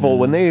 Now, Marvel,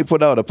 when they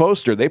put out a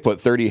poster, they put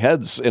 30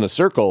 heads in a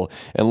circle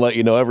and let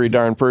you know every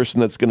darn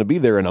person that's going to be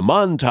there in a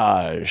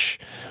montage.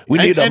 We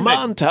need a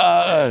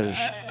montage.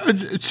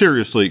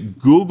 Seriously,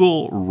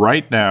 Google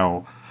right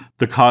now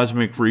the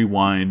Cosmic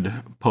Rewind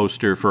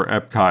poster for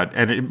Epcot,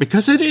 and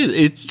because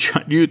it's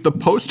the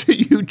poster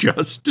you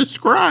just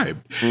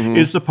described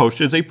is the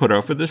poster they put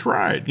out for this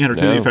ride. To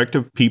the effect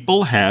of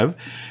people have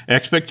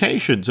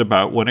expectations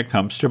about when it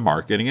comes to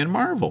marketing and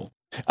Marvel.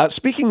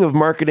 Speaking of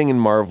marketing and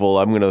Marvel,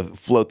 I'm going to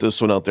float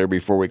this one out there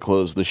before we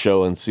close the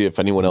show and see if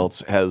anyone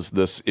else has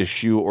this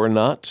issue or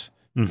not.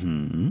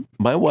 Mm-hmm.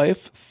 My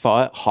wife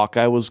thought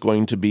Hawkeye was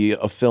going to be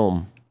a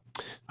film.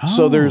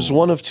 So there's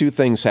one of two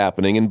things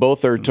happening, and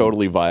both are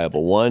totally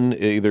viable. One,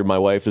 either my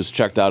wife is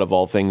checked out of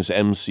all things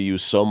MCU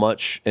so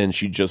much, and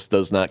she just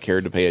does not care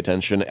to pay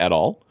attention at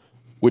all,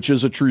 which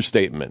is a true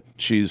statement.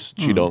 She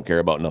don't care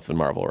about nothing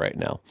Marvel right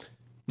now.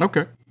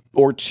 Okay.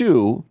 Or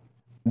two,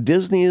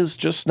 Disney is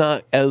just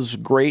not as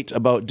great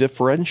about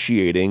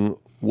differentiating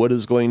what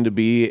is going to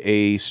be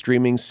a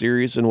streaming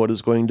series and what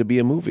is going to be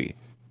a movie.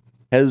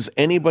 Has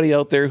anybody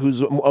out there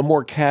who's a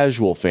more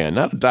casual fan,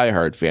 not a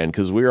diehard fan,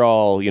 because we're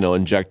all,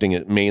 injecting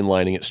it,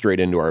 mainlining it straight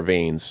into our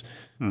veins.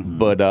 Mm-hmm.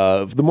 But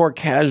the more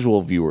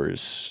casual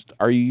viewers,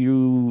 are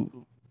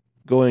you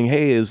going,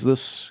 hey, is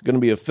this going to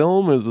be a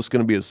film? Is this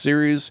going to be a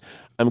series?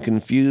 I'm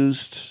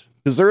confused.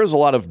 Because there is a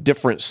lot of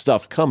different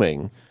stuff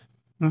coming.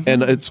 Mm-hmm.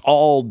 And it's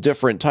all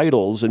different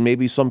titles, and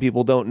maybe some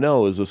people don't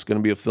know, is this going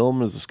to be a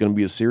film? Is this going to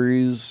be a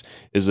series?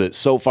 Is it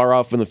so far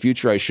off in the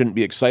future I shouldn't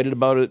be excited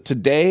about it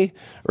today?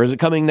 Or is it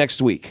coming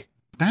next week?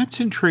 That's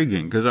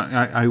intriguing, because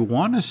I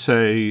want to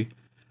say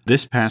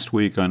this past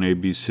week on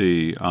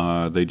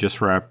ABC, they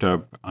just wrapped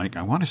up, I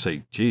want to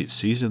say,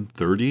 season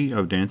 30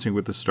 of Dancing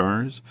with the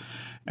Stars.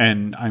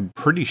 And I'm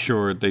pretty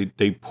sure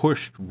they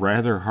pushed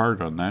rather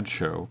hard on that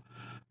show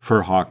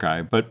for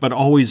Hawkeye, but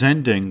always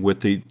ending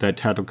with that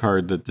title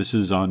card that this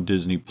is on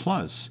Disney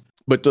Plus.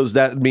 But does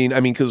that mean,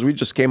 because we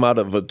just came out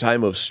of a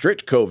time of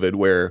strict COVID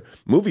where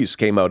movies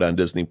came out on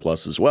Disney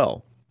Plus as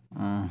well.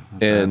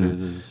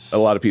 And a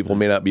lot of people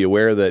may not be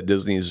aware that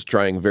Disney is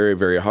trying very,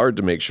 very hard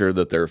to make sure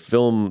that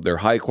their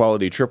high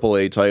quality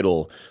AAA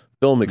title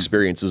film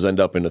experiences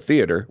end up in a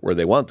theater where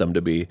they want them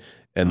to be,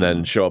 and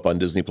then show up on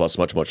Disney Plus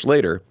much, much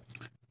later.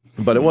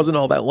 But it wasn't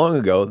all that long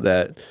ago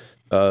that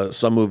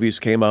some movies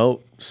came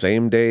out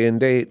same day and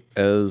date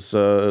as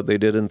they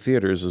did in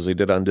theaters, as they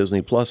did on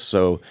Disney Plus.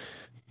 So,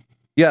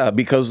 yeah,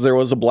 because there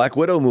was a Black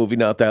Widow movie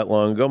not that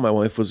long ago, my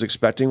wife was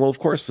expecting, well, of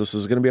course, this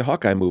is going to be a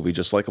Hawkeye movie,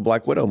 just like a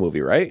Black Widow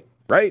movie, right?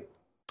 Right?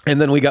 And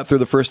then we got through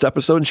the first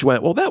episode, and she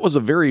went, well, that was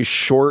a very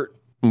short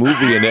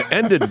movie, and it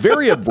ended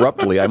very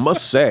abruptly, I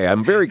must say.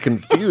 I'm very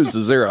confused.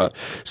 Is there a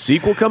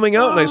sequel coming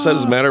out? And I said,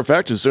 as a matter of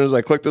fact, as soon as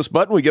I click this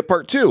button, we get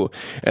part 2.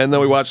 And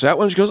then we watched that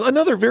one. She goes,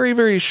 another very,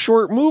 very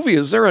short movie.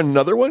 Is there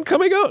another one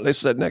coming out? And I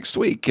said, next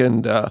week.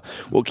 And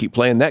we'll keep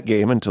playing that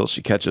game until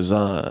she catches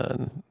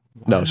on.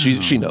 Wow. No,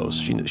 she knows.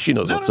 She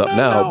knows what's up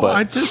now. But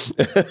I just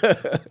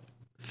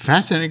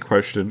fascinating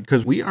question,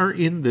 because we are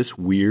in this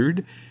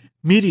weird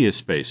media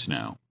space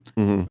now.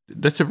 Mm-hmm.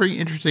 That's a very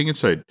interesting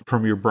insight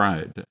from your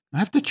bride. I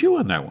have to chew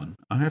on that one.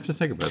 I have to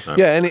think about that.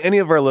 Yeah, any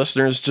of our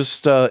listeners,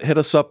 just hit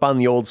us up on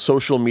the old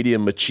social media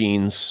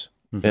machines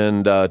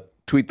and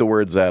tweet the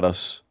words at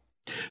us.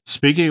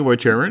 Speaking of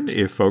which, Aaron,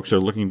 if folks are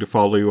looking to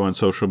follow you on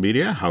social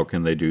media, how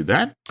can they do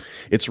that?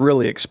 It's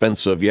really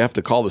expensive. You have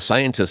to call the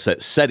scientists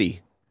at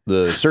SETI,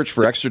 the Search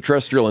for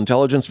Extraterrestrial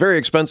Intelligence. Very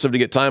expensive to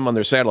get time on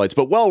their satellites,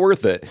 but well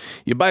worth it.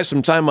 You buy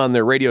some time on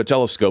their radio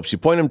telescopes, you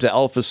point them to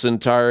Alpha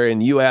Centauri,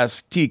 and you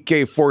ask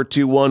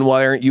TK421,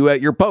 why aren't you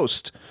at your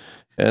post?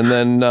 And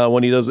then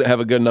when he doesn't have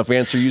a good enough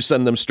answer, you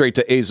send them straight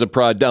to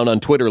Azaprod down on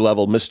Twitter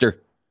level,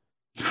 mister.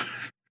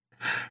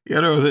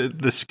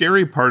 The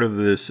scary part of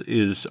this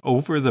is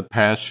over the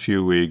past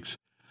few weeks,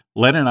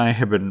 Len and I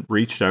have been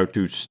reached out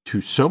to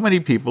so many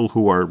people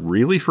who are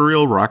really for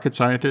real rocket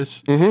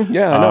scientists. Mm-hmm.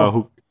 Yeah, I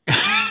know.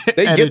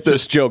 They get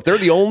this joke. They're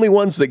the only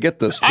ones that get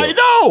this joke. I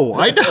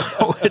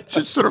know. It's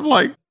just sort of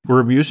like we're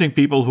amusing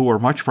people who are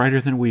much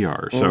brighter than we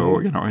are.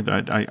 So,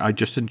 I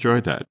just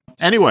enjoyed that.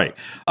 Anyway,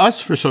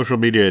 us for social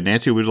media,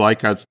 Nancy would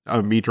like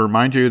me to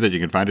remind you that you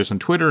can find us on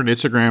Twitter and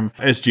Instagram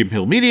as Jim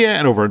Hill Media,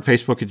 and over on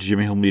Facebook it's Jim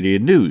Hill Media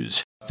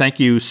News.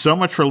 Thank you so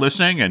much for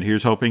listening, and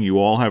here's hoping you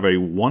all have a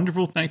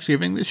wonderful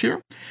Thanksgiving this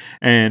year.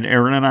 And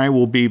Aaron and I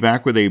will be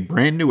back with a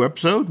brand new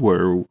episode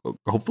where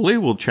hopefully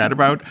we'll chat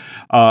about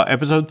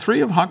episode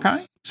 3 of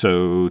Hawkeye.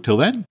 So till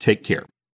then, take care.